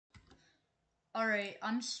Alright,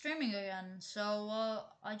 I'm streaming again, so,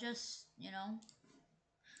 I just,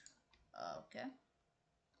 okay.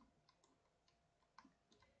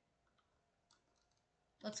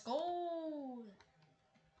 Let's go!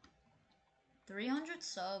 300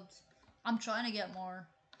 subs. I'm trying to get more.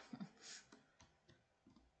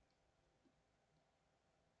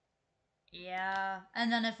 Yeah, and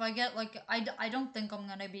then if I get, like, I don't think I'm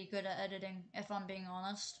gonna be good at editing, if I'm being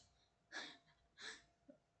honest.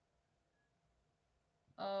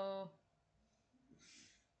 Oh,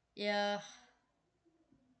 yeah.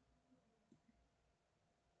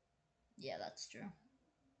 Yeah, that's true.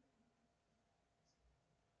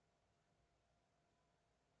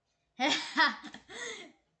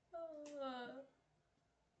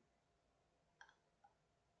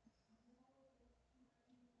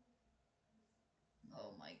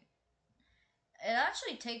 Oh my. It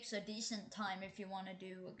actually takes a decent time if you want to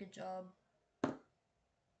do a good job.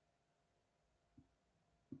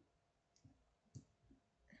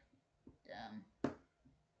 Damn.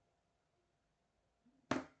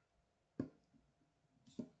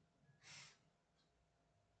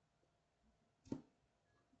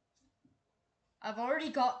 I've already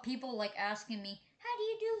got people like asking me, how do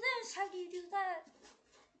you do this? How do you do that?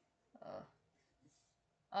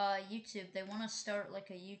 YouTube. They want to start like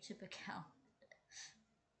a YouTube account.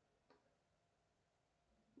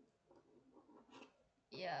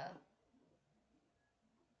 Yeah.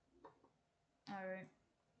 Alright.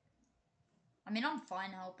 I mean, I'm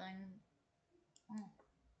fine helping. Oh,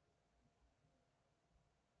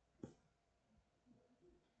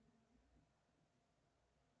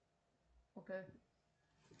 okay.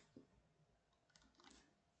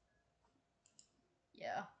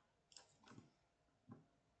 Yeah.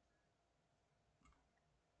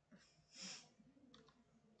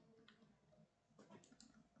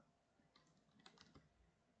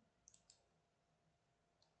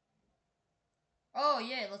 Oh,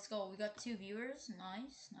 yeah, let's go. We got 2 viewers.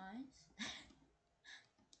 Nice, nice.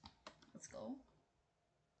 Let's go.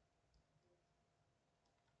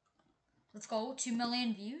 Let's go. 2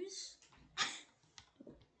 million views.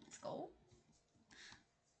 Let's go.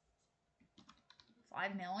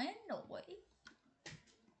 5 million? No way.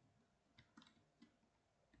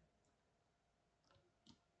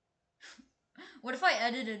 What if I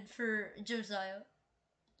edited for Josiah?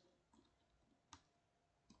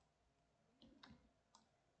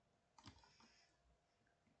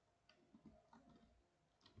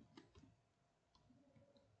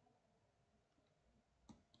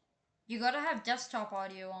 You gotta have desktop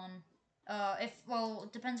audio on. Well,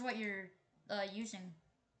 it depends what you're using.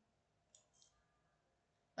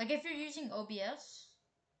 Like if you're using OBS.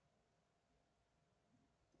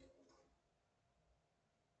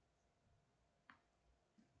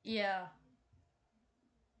 Yeah.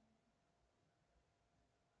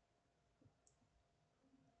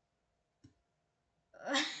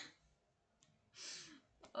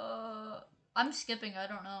 uh, I'm skipping. I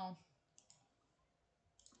don't know.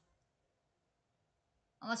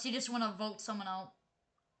 Unless you just want to vote someone out.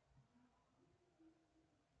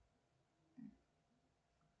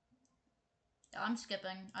 Yeah, I'm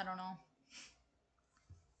skipping. I don't know.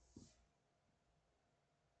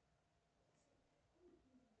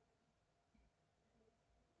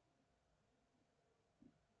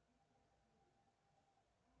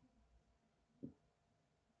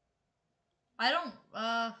 I don't.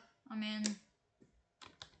 I mean,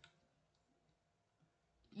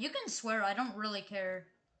 you can swear. I don't really care.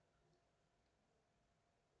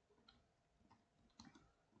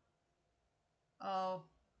 Oh,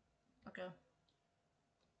 okay.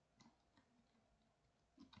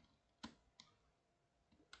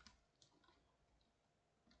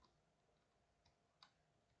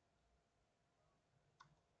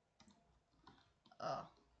 Oh.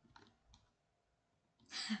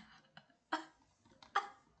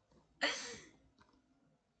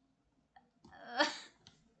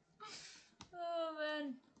 Oh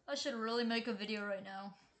man, I should really make a video right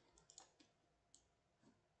now.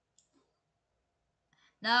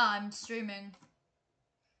 Nah, I'm streaming.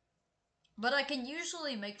 But I can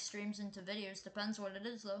usually make streams into videos, depends what it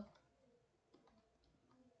is though.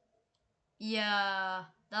 Yeah,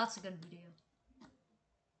 that's a good video.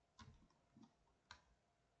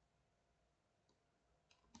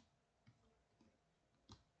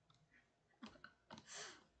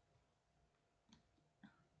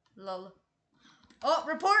 Lol. Oh,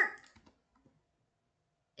 report!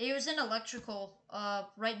 He was in electrical,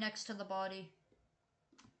 right next to the body.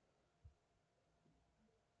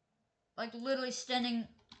 Like literally standing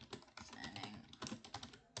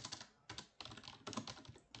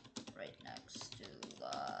right next to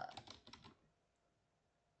the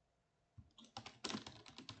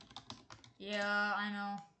Yeah, I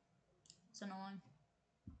know. It's annoying.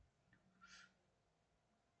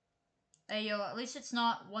 Hey, yo, at least it's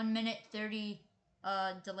not 1 minute 30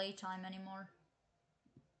 delay time anymore.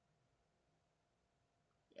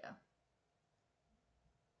 Yeah.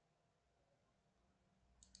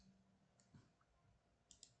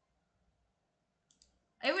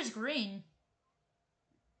 It was green.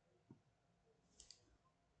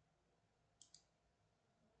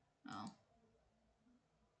 Oh.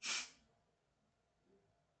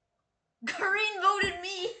 Green voted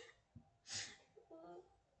me!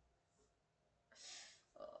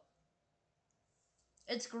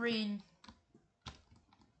 It's green.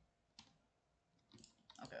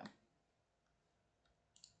 Okay.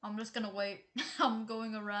 I'm just gonna wait. I'm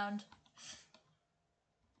going around.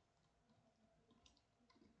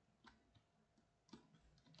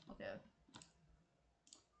 Okay.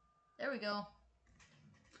 There we go.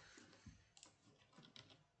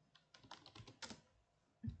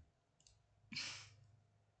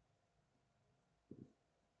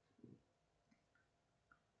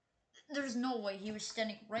 There's no way he was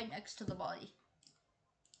standing right next to the body.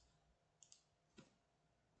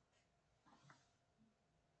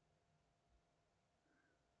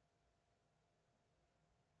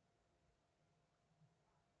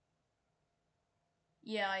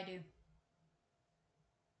 Yeah, I do.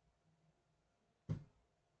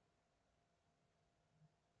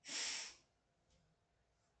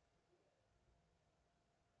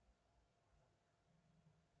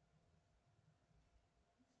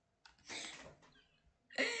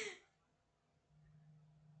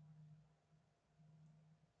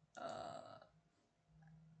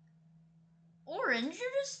 Orange, you're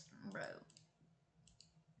just... Bro.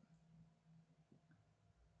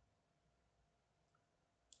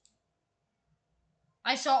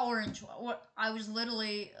 I saw orange. What? I was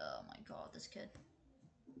literally... Oh my god, this kid.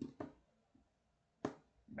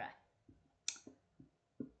 Bruh.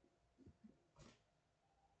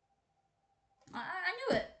 I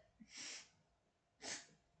knew it.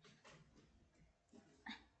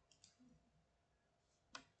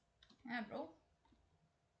 Yeah, bro.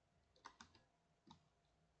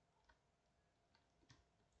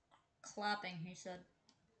 Clapping, he said.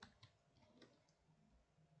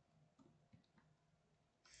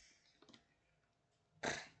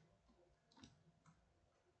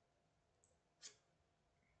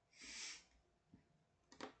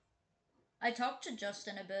 I talked to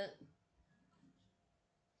Justin a bit.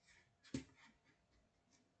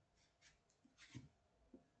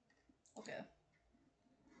 Okay.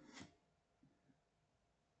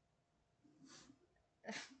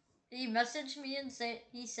 He messaged me and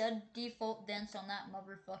he said default dance on that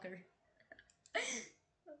motherfucker.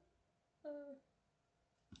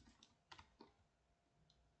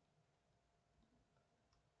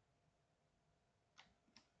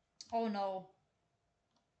 Oh no.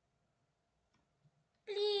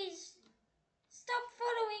 Please stop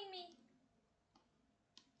following me.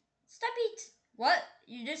 Stop it. What?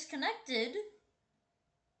 You disconnected?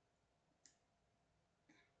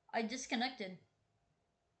 I disconnected.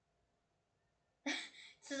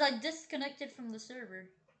 It says I disconnected from the server.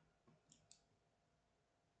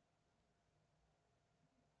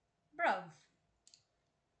 Bruv.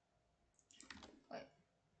 Wait.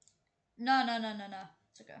 No.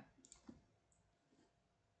 It's okay.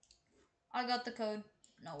 I got the code.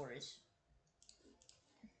 No worries.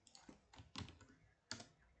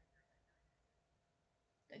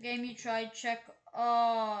 The game you tried, check. Oh,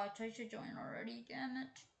 I tried to join already. Damn it.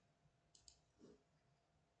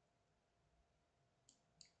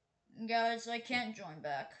 Guys, I can't join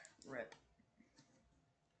back. RIP.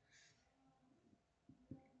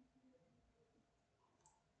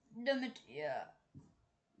 Damn it. Yeah.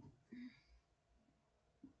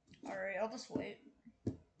 Alright, I'll just wait.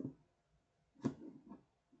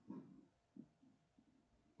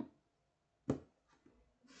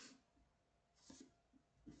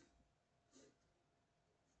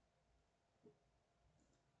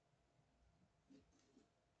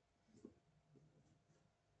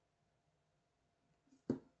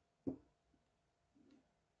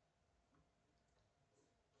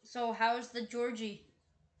 So, how's the Georgie?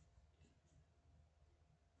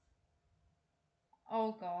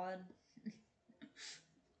 Oh god.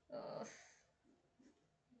 Ugh.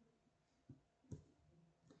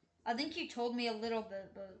 I think you told me a little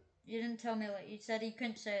bit, but you didn't tell me, like, you said you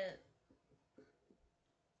couldn't say it.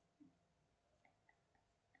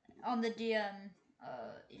 On the DM,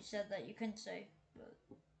 you said that you couldn't say, but...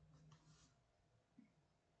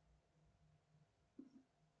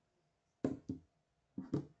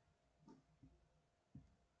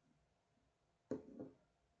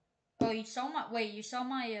 Oh, you saw my wait. You saw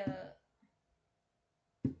my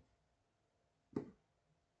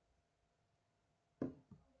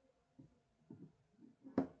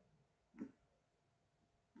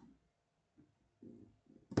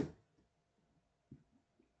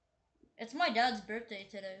It's my dad's birthday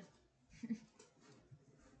today.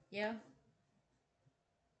 Yeah.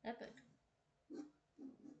 Epic.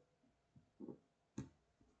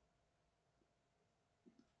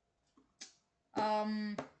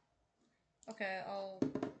 Okay,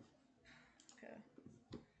 okay.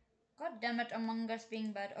 God damn it, Among Us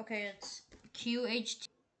being bad. Okay, it's QHT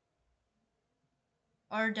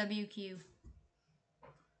RWQ.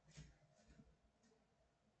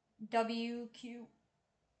 WQ.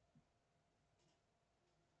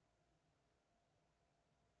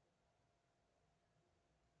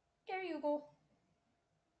 There you go.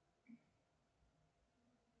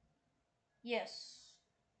 Yes.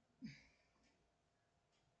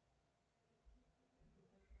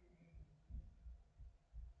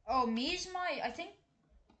 Oh, me's my. I think.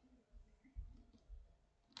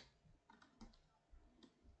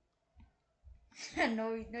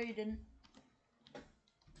 No, no, you didn't.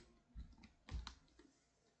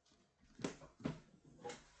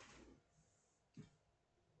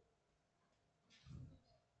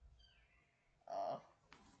 Uh,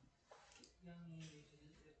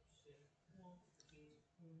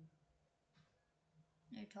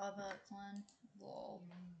 New top hat clan. Lol.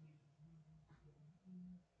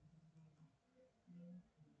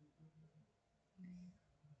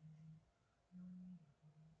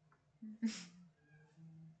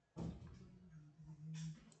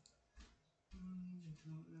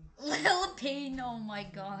 Lil Payne, oh my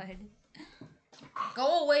god.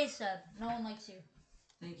 Go away, Seb. No one likes you.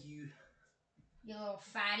 Thank you. You little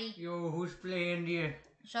fatty. Yo, who's playing you?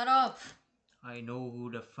 Shut up. I know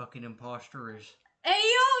who the fucking imposter is. Hey,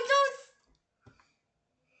 yo, don't.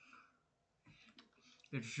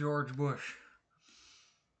 It's George Bush.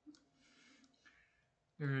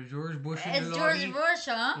 There's George Bush in the It's lobby. George Bush,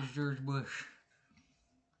 huh? It's George Bush.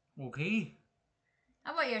 Okay.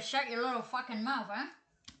 How about you shut your little fucking mouth, huh?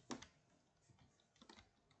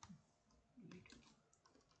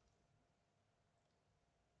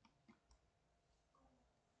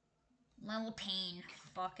 Lil Payne.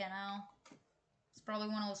 Fucking hell. It's probably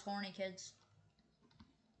one of those horny kids.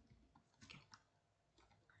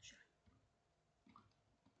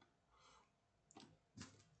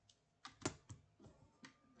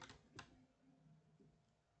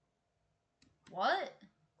 What?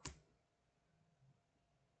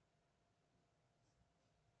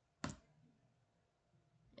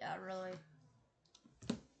 Yeah, really.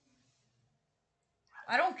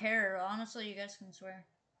 I don't care. Honestly, you guys can swear.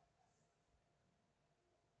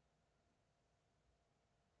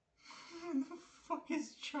 Who the fuck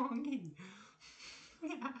is Chongy?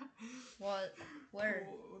 What? Where?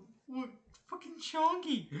 What? Fucking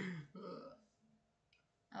Chongy.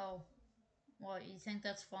 Oh. What, you think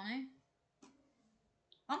that's funny?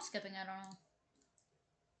 I'm skipping, I don't know.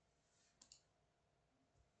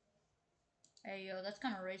 Hey, yo, that's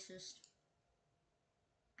kind of racist.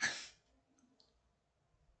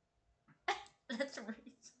 That's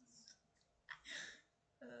racist.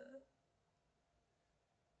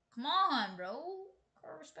 Come on, bro.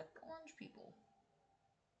 Gotta respect the orange people.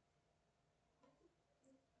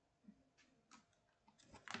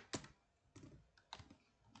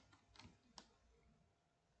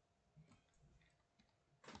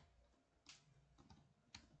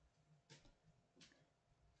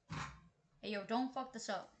 Hey, yo, don't fuck this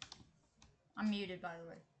up. I'm muted, by the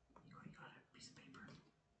way. You already got a piece of paper.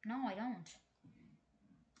 No, I don't.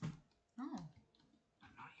 No. No,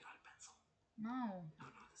 you got a pencil. No. No,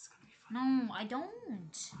 this is gonna be fun. No, I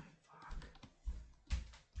don't. Fine, fuck.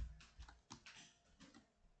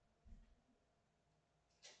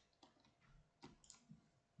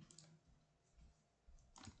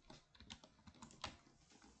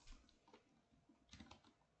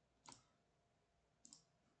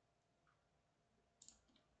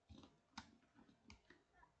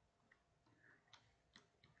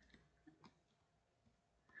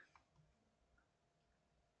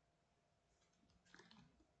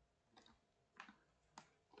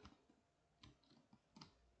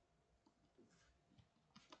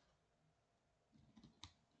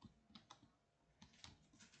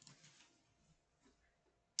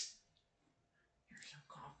 Here's some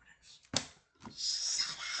confidence.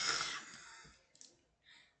 Shut up.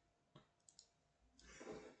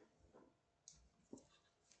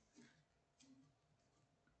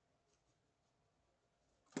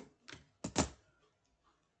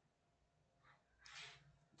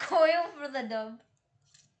 Coil for the dub.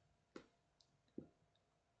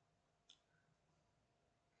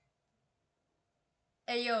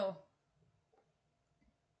 Hey, yo.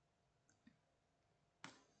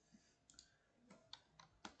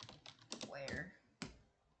 Where?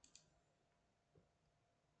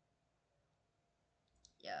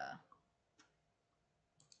 Yeah.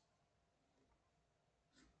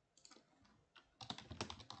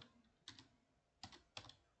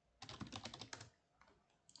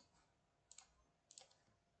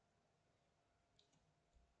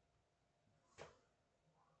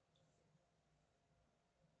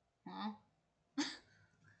 Huh?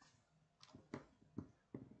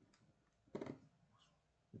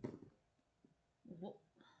 Wha-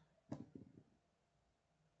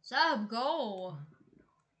 Seb, go.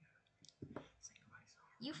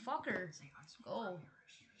 You fucker. Go.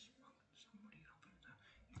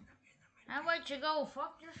 How about you go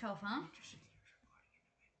fuck yourself, huh?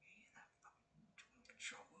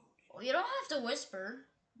 Well, you don't have to whisper.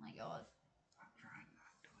 Oh my god.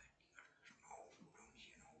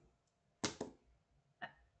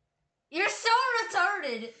 You're so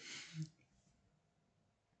retarded.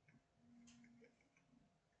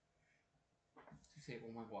 You say,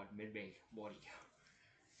 oh my god, mid-make body. I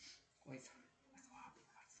thought that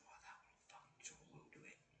would fucking solo do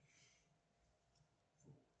it.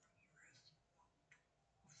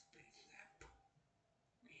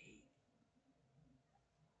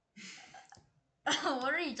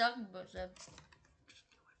 What are you talking about, Seb?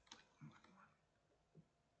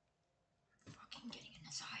 Fucking getting in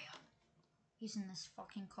his eye. He's in this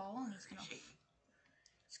fucking call and he's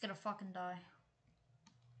gonna fucking die.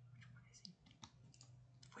 Which one is he?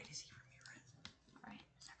 Wait, is he Ramirez? Alright,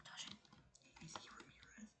 sabotage. Is he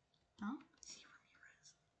Ramirez? Huh? Is he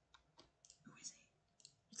Ramirez? Who is he?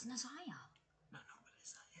 It's Nazaya. No, but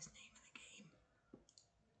is that his name in the game?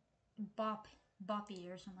 Boppy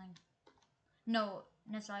or something. No,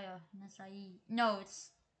 Nazaya. No,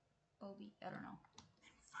 it's Obi. I don't know.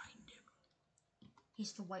 Then find him.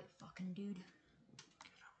 He's the white fucking dude.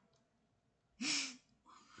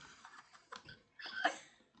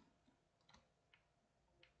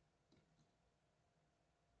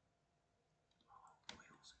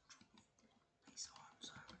 Quail's in trouble. They saw him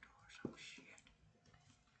Salvador or some shit.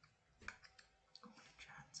 Go into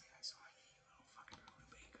chat and say I saw you, you little fucking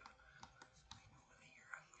rutabaga. I know that you're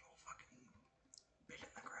a little fucking bit in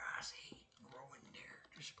the grass, eh? Growing there,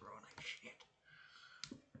 just growing like shit.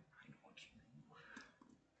 I know what you do.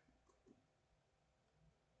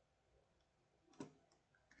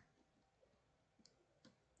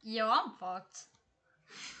 Yo, I'm fucked.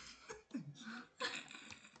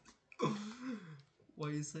 Why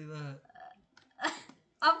you say that?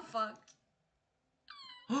 I'm fucked.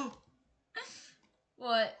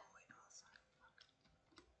 What?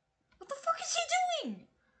 What the fuck is he doing?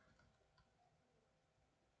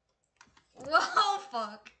 Whoa,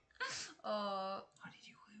 fuck. How did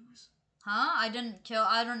you lose? Huh? I didn't kill.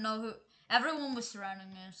 I don't know who. Everyone was surrounding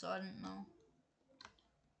me, so I didn't know. Oh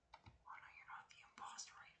no, you're not the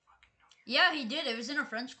imposter, I fucking know you're. Yeah, he did. It was in a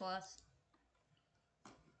French class.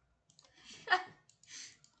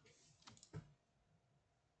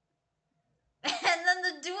 And then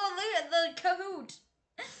the dual leader, the Kahoot.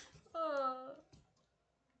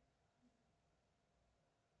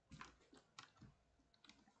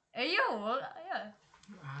 Hey, yo, yeah.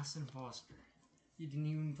 You ass imposter. You didn't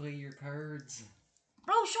even play your cards.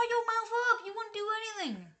 Bro, shut your mouth up. You wouldn't do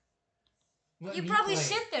anything. Let You me probably play.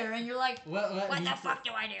 sit there and you're like, Let what me the play. fuck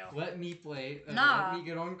do I do? Let me play. Nah. Let me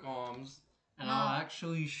get on comms. And No. I'll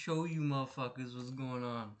actually show you motherfuckers what's going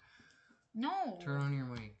on. No. Turn on your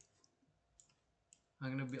mic.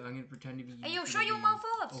 I'm gonna pretend to be you. Hey, yo, shut your mouth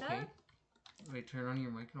up, okay. Seb. Wait, turn on your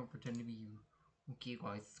mic and I'll pretend to be you. Okay,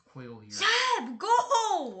 guys, Quail here. Seb, go!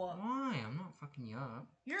 Why? I'm not fucking you up.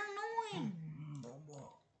 You're annoying.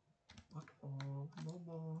 Bobo. What? Oh,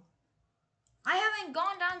 Bobo. I haven't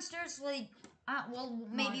gone downstairs like, well,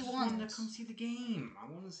 maybe I just once. wanted to come see the game. I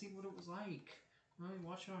want to see what it was like. I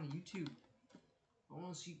watch it on YouTube. I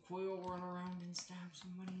want to see Quail run around and stab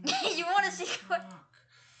somebody. You want to see Quail?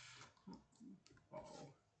 Uh-oh.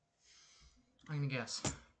 I'm gonna guess.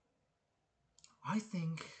 I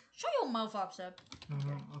think. Shut your mouth up, Seb. No,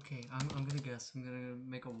 okay. I'm gonna guess. I'm gonna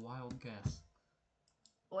make a wild guess.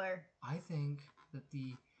 Where? I think that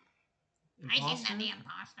the I imposter think that the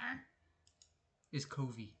imposter is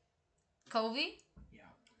Covey. Covey? Yeah.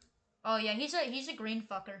 Oh yeah, he's a green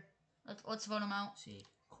fucker. Let's vote him out. See,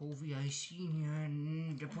 Covey, I seen you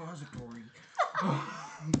in depository.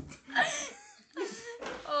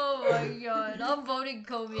 Oh my god, I'm voting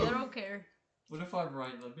Covey. I don't care. What if I'm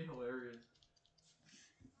right? That'd be hilarious.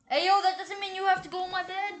 Hey yo, that doesn't mean you have to go on my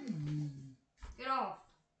bed. Get off.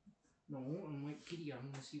 No, I'm like Kitty. I'm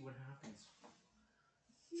gonna see what happens.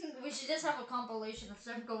 We should just have a compilation of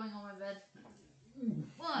stuff going on my bed.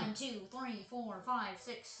 1, 2, 3, 4, 5,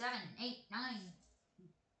 6, 7, 8, 9.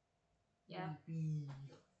 Yeah.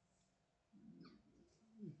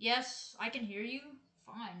 Yes, I can hear you.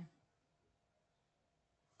 Fine.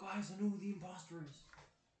 Guys, I know who the imposter is.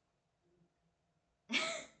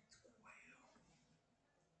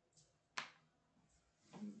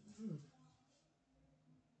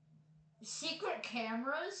 Secret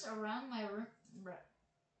cameras around my room.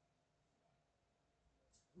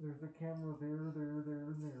 There's a camera there, there, there,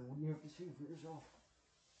 and there. What do you have to say for yourself?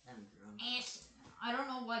 I'm drunk. Yes. I don't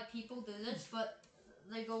know why people do this, but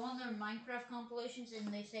they go on their Minecraft compilations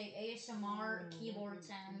and they say ASMR keyboard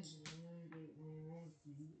sounds.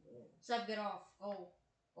 Sub, get off. Go.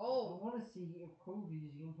 I Go. want to see if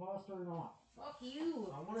Kobe's the imposter or not. Fuck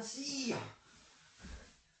you. I want to see.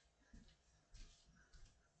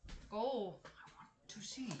 Go. To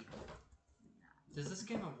see. Does this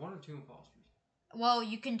game have 1 or 2 imposters? Well,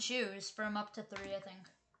 you can choose from up to 3, I think.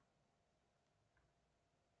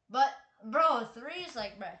 But, bro, 3 is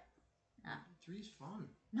like, bruh. Nah. 3's fun.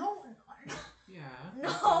 No. Yeah.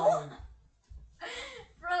 No.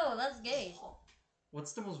 Bro, that's gay.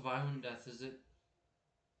 What's the most violent death? Is it?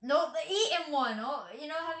 No, the eating one. Oh, you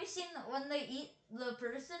know, have you seen when they eat the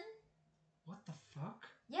person? What the fuck?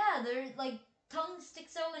 Yeah, their like tongue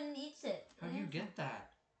sticks out and eats it. How do you get that?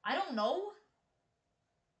 I don't know.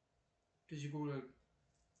 Because you go to.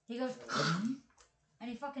 He goes and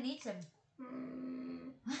he fucking eats him.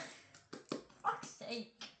 Fuck's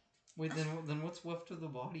sake. Wait, then what's left of the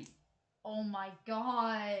body? Oh my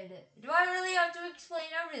god. Do I really have to explain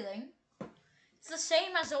everything? It's the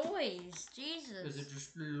same as always. Jesus. Is it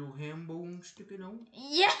just a little ham bone sticking out?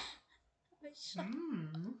 Yeah.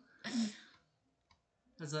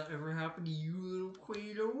 Has that ever happened to you, little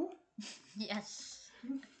Quail? Yes.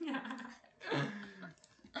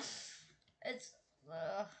 It's.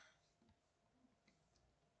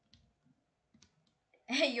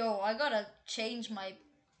 Hey yo, I gotta change my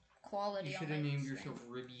quality. You on should my have named stream. yourself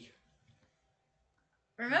Ribby.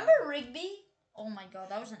 Remember Rigby? Oh my god,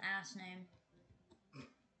 that was an ass name.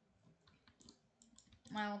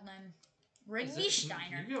 My old name. Rigby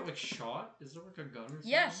Steiner. Can you get like shot? Is there like a gun or something?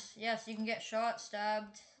 Yes, yes, you can get shot,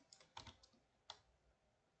 stabbed.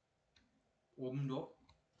 Opened up.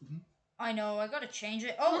 I know, I gotta change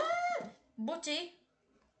it. Oh! Butty.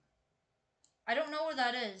 I don't know where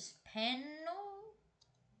that is. Penno?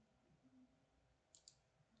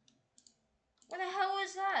 Where the hell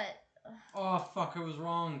is that? Oh fuck, I was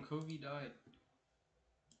wrong. Kobe died.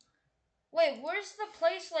 Wait, where's the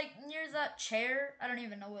place, like, near that chair? I don't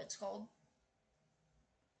even know what it's called.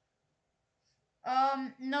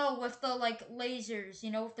 No, with the, like, lasers, you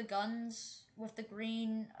know, with the guns, with the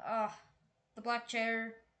green, the black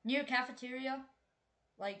chair, near cafeteria.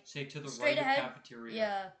 Like, Say to the straight right ahead. of cafeteria.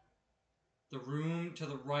 Yeah. The room to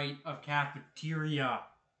the right of cafeteria.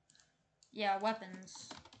 Yeah, weapons.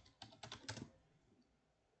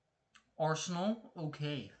 Arsenal?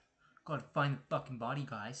 Okay. Gotta find the fucking body,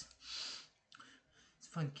 guys. Let's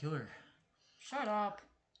find the killer. Shut up.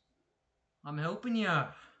 I'm helping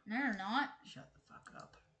ya. No, you're not. Shut the fuck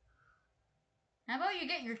up. How about you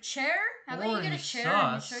get your chair? How about you get a Orange chair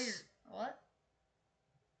and you sauce. show your... What?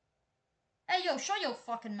 Hey, yo, shut your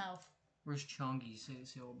fucking mouth. Where's Chongi? Say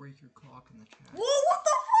I'll break your clock in the chat. Whoa, what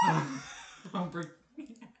the fuck? I'll break...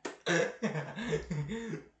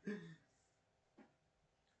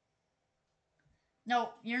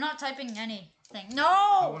 No, you're not typing anything. No!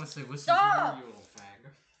 I want to say, listen Stop! here, you little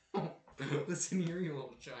fag. Listen here, you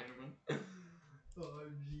little Chinaman. Oh,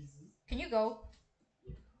 Jesus. Can you go?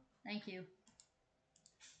 Yeah. Thank you.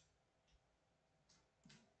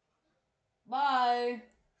 Bye.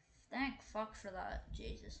 Thank fuck for that.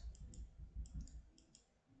 Jesus.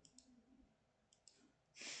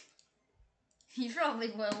 You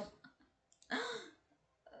probably will.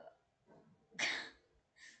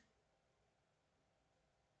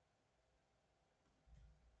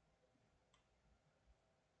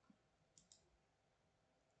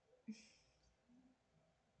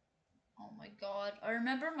 Oh my god. I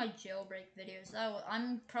remember my jailbreak videos.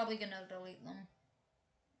 I'm probably gonna delete them.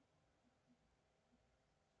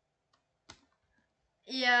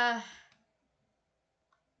 Yeah.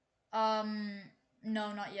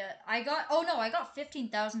 No, not yet. I got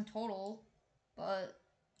 15,000 total. But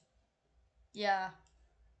yeah.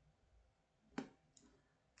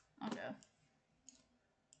 Okay.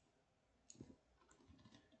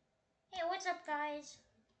 Hey, what's up, guys?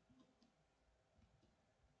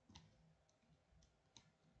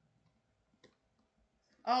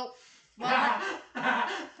 Oh, well,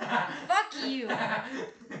 fuck you.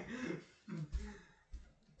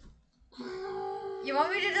 You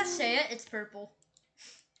want me to just say it? It's purple.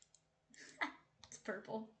 It's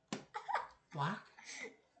purple. Black?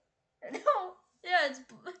 No. Yeah,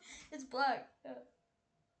 it's black. Yeah.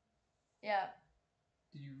 Yeah.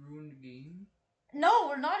 Did you ruin the game? No,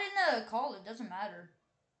 we're not in a call. It doesn't matter.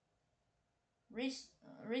 Reese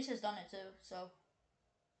has done it too, so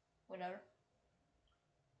whatever.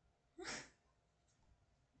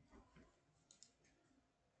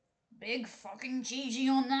 Big fucking GG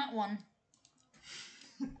on that one.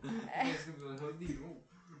 Guys gonna be like, how do you know?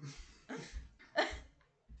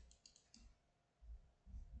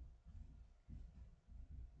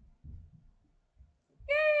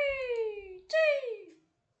 Yay! Gee!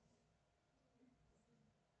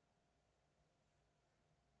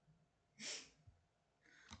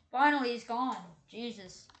 Finally, he's gone.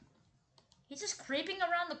 Jesus. He's just creeping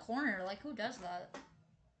around the corner. Like, who does that?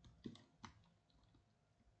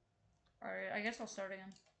 Alright, I guess I'll start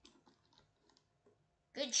again.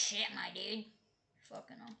 Good shit, my dude.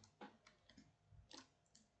 Fucking hell.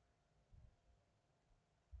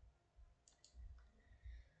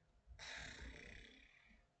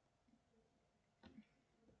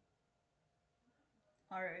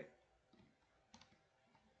 Alright.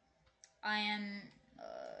 I am,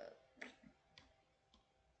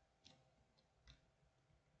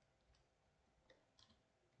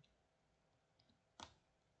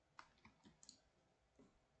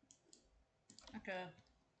 okay.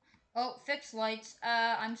 Oh, fix lights.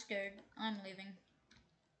 I'm scared. I'm leaving.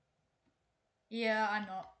 Yeah, I'm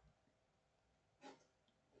not.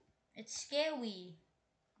 It's scary.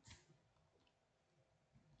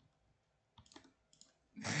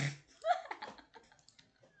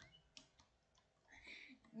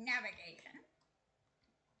 Navigation.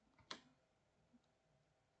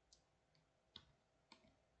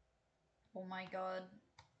 Oh my god.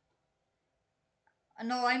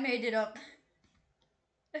 No, I made it up.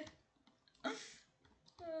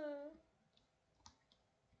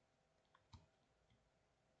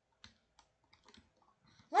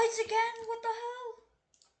 Lights again? What the hell?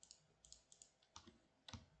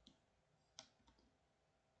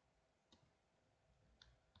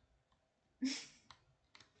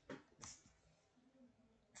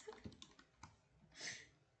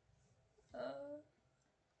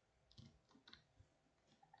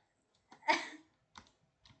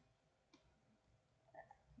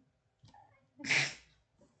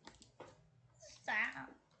 Stop.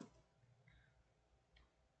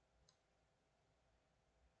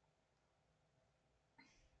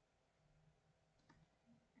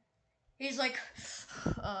 He's like,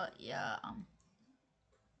 yeah,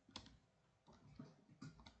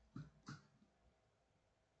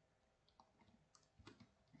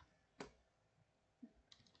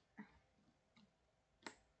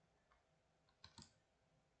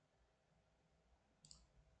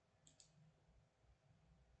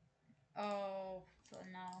 oh,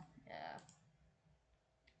 no, yeah.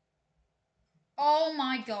 Oh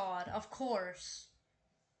my god, of course.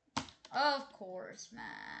 Of course,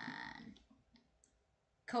 man.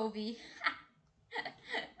 Kobe.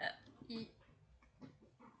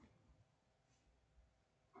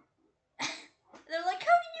 They're like,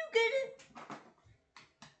 how did you get it?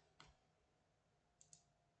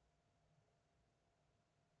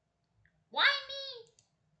 Why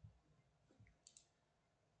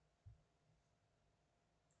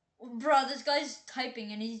me? Bro, this guy's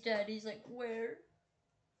typing and he's dead. He's like, where?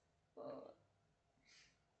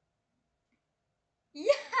 Yeah!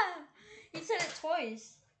 He said it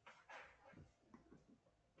twice.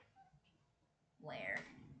 Where?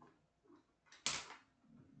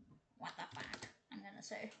 What the fuck? I'm gonna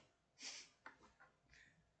say.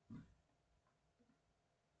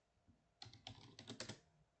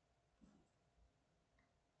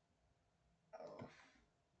 Oh.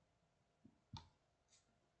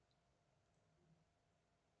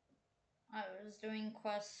 I was doing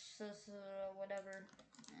quests, whatever.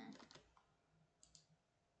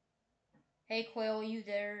 Hey, Quail, you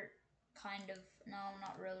there? Kind of. No,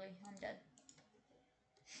 not really. I'm dead.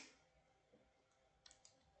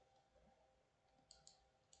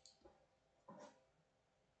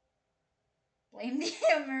 Blame the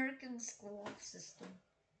American school system.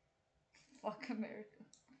 Fuck America.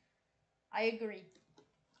 I agree.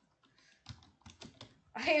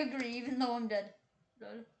 I agree, even though I'm dead.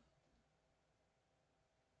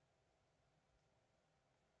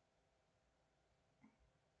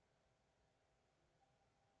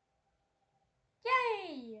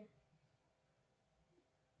 Yay!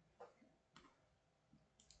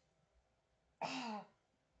 Oh.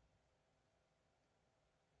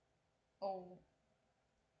 Oh.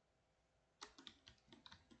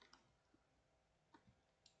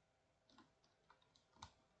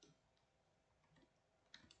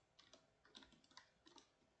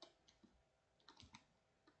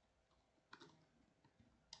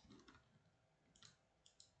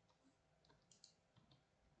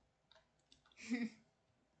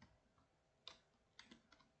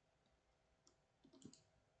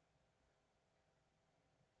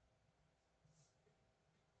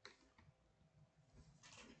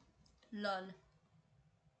 Lol.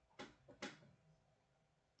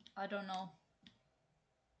 I don't know.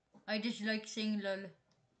 I just like saying lol.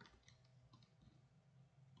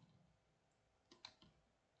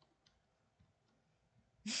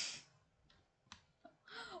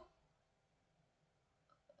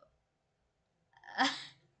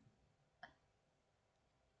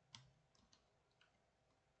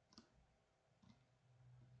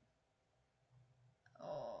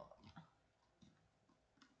 Oh.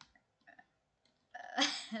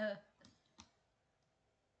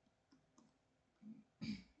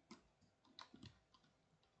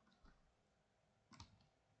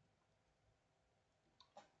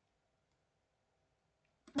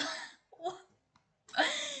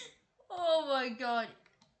 Oh my god.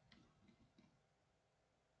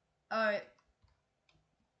 Alright.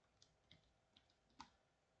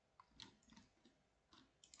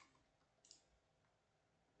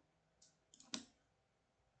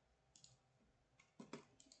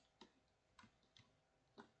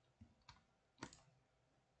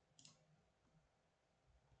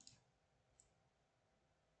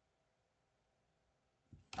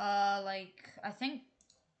 Like, I think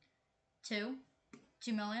 2.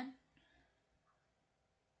 2 million.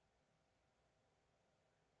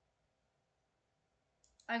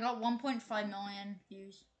 I got 1.5 million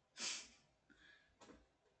views.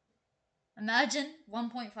 Imagine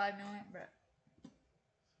 1.5 million, bro.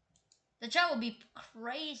 The chat will be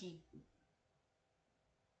crazy.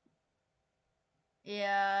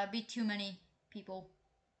 Yeah, it'd be too many people.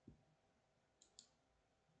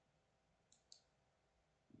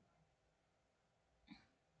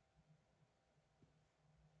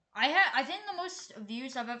 I think the most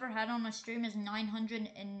views I've ever had on a stream is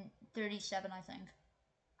 937, I think.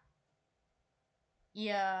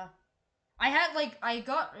 Yeah. I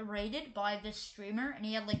got rated by this streamer and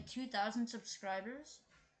he had like 2,000 subscribers.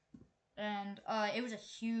 And it was a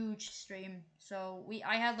huge stream. So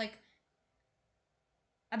I had like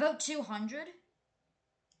about 200.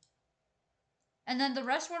 And then the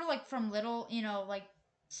rest were like from little, like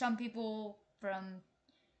some people from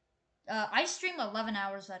I stream 11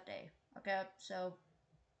 hours that day. Okay? So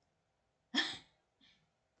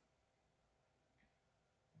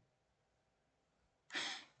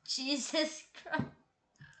Jesus Christ.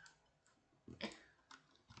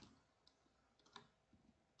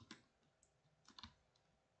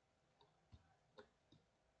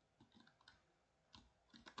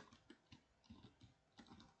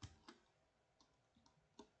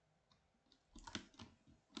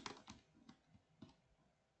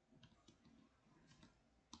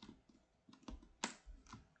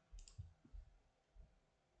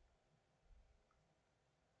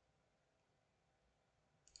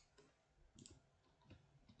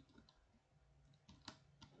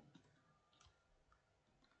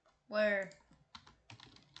 Where?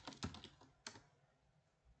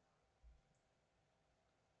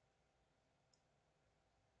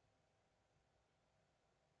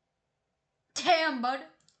 Damn, bud.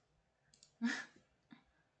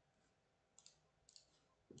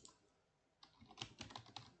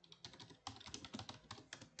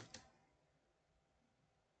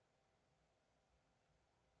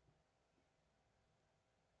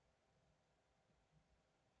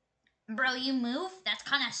 Bro, you move? That's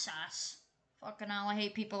kind of sus. Fucking hell, I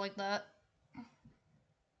hate people like that.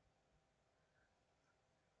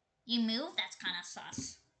 You move? That's kind of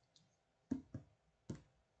sus.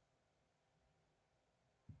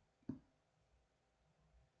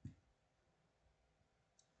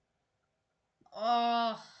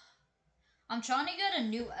 Oh, I'm trying to get a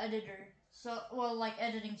new editor. So, well, like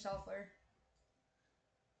editing software.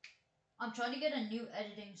 I'm trying to get a new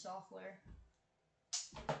editing software.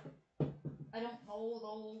 I don't know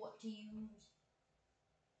though what to use.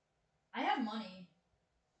 I have money.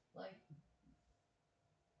 Like,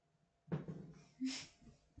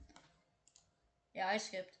 yeah, I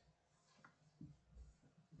skipped.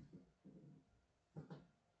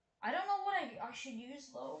 I don't know what I should use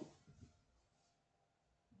though.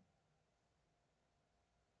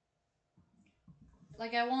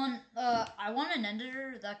 Like I want an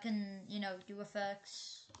editor that can, do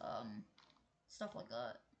effects, stuff like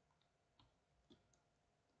that.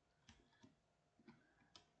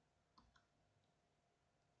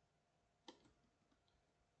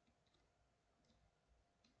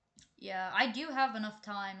 Yeah, I do have enough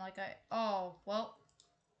time. Oh, well.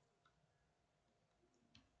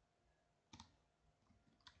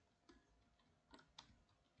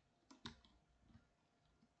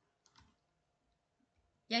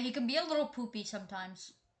 Yeah, he can be a little poopy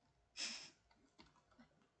sometimes.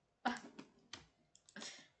 uh,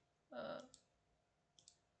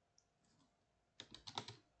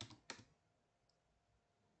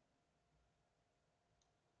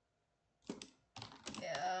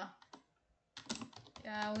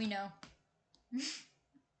 Yeah, we know.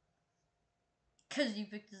 Cause you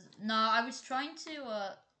picked this. No, I was trying to.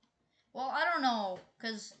 Well, I don't know,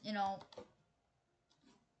 cause you know.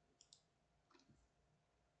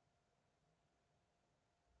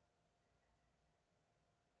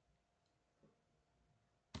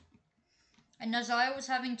 And Nazaya was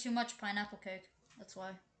having too much pineapple cake. That's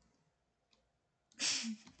why.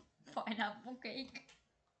 Pineapple cake.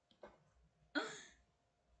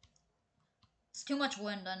 It's too much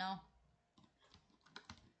wind, I know.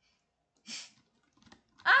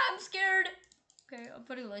 Ah, I'm scared. Okay, I'm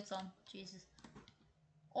putting lights on. Jesus.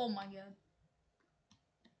 Oh my god.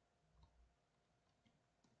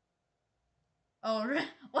 Oh,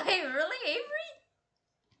 wait, really, Avery?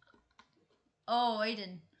 Oh,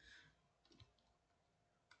 Aiden.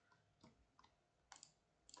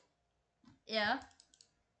 Yeah.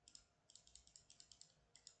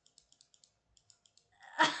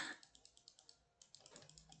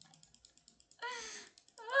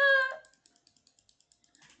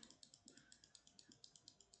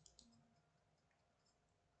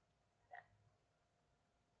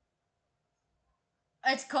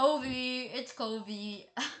 It's Kobe. It's Kobe.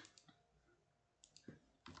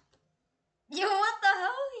 Yo, what the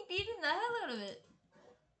hell? He beating the hell out of it.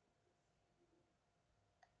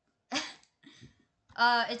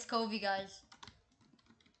 It's Kobe, guys.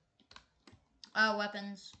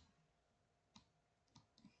 Weapons.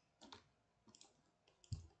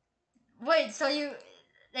 Wait, so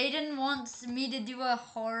they didn't want me to do a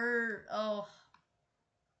horror. Oh.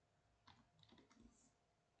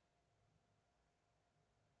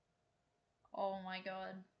 Oh my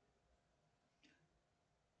god.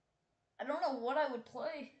 I don't know what I would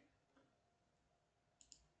play.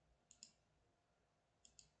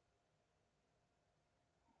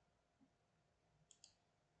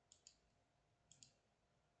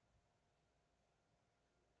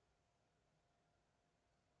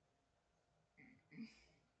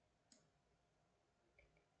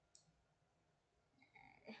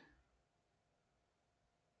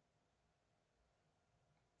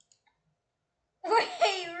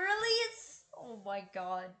 Wait, really? It's. Oh my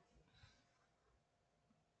god.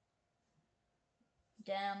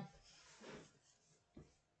 Damn.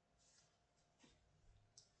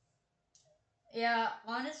 Yeah,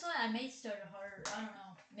 honestly, I may start a horror. I don't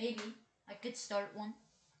know. Maybe. I could start one.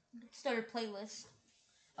 I could start a playlist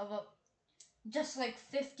of just like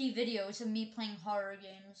 50 videos of me playing horror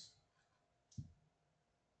games.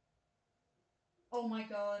 Oh my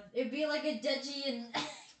god. It'd be like a Deji and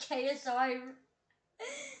KSI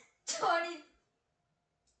 20.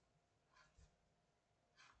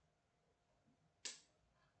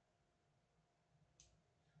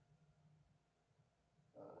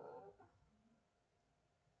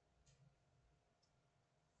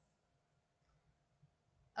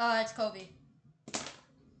 It's Kobe.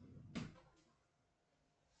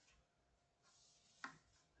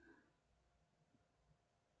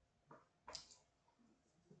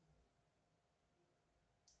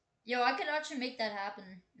 Yo, I could actually make that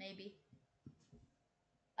happen, maybe.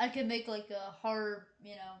 I could make like a horror,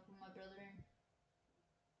 for my brother.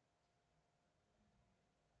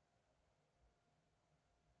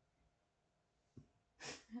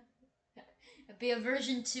 It'd be a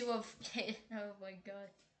version 2 of K. Oh my god.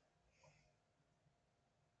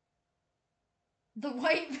 The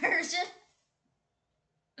white version?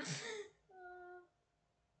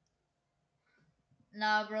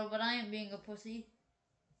 Nah, bro, but I ain't being a pussy.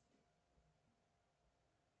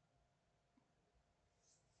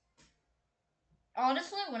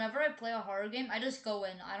 Honestly, whenever I play a horror game, I just go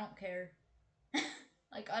in. I don't care.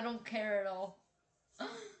 Like, I don't care at all. Oh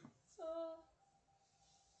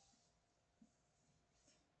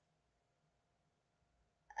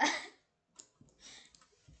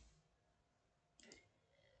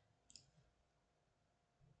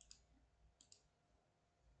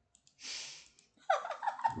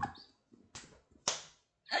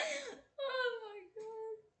my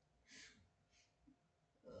god.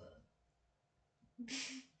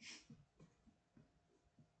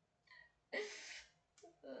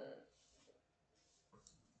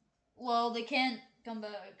 Well, they can't come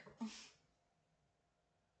back.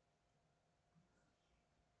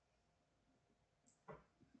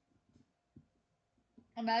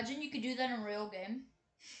 Imagine you could do that in a real game.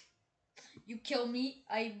 You kill me,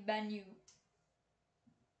 I ban you.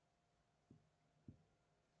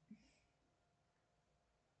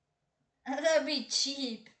 That'd be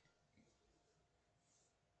cheap.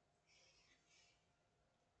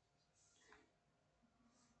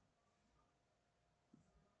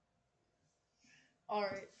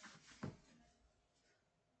 Alright.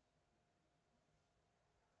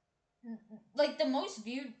 like the most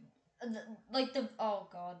viewed, like the oh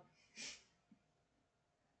god.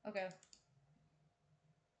 Okay.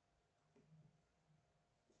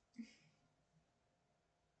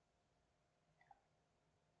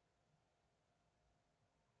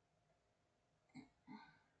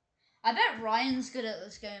 I bet Ryan's good at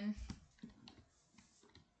this game.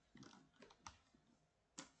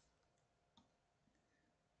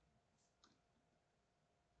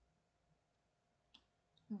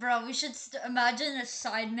 Bro, we should imagine a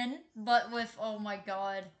Sidemen, but with, oh my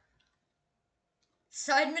god.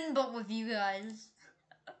 Sidemen, but with you guys.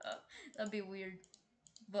 That'd be weird,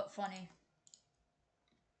 but funny.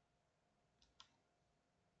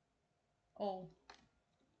 Oh.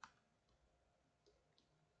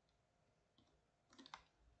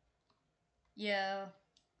 Yeah.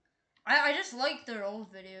 I just like their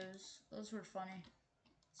old videos. Those were funny.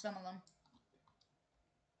 Some of them.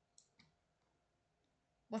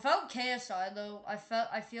 Without KSI though,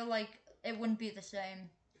 I feel like it wouldn't be the same.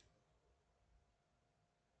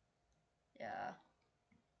 Yeah.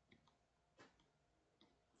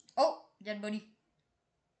 Oh, dead buddy.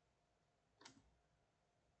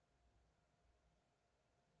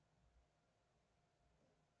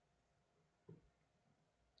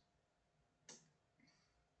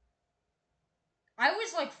 I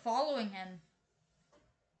was like following him.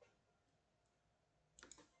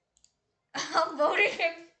 I'm voting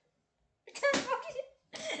him.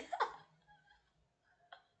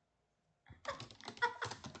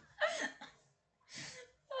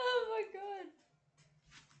 Oh my god.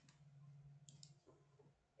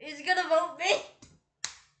 He's gonna vote me.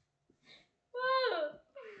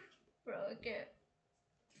 Bro, okay.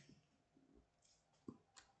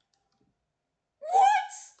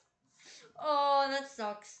 What? Oh, that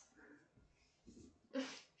sucks.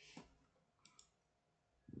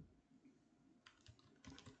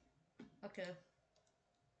 Okay.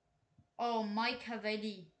 Oh, Mike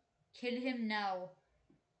Haveli. Kill him now.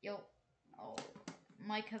 Yo. Oh,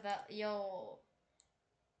 Mike Haveli. Yo.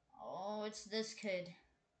 Oh, it's this kid.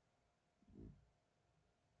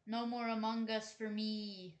 No more Among Us for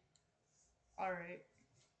me. Alright.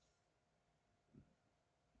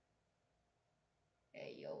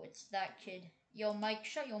 Hey, yo, it's that kid. Yo, Mike,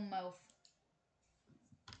 shut your mouth.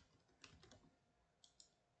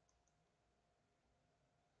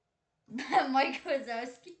 Mike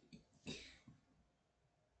Wazowski.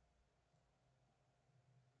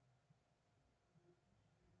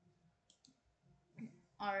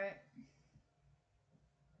 Alright.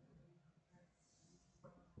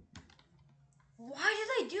 Why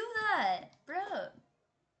did they do that? Bruh.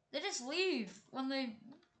 They just leave when they...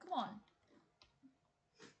 Come on.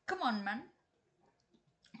 Come on, man.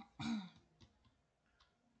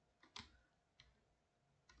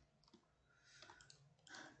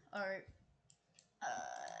 Alright.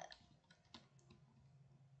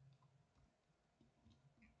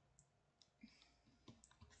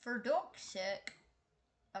 For dog's sake.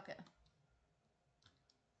 Okay.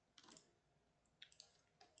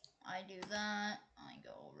 I do that. I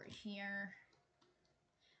go over here.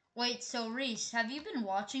 Wait, so Reese, have you been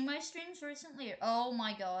watching my streams recently? Oh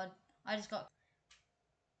my god. I just got...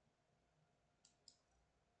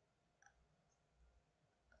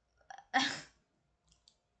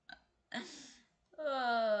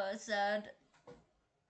 Sad.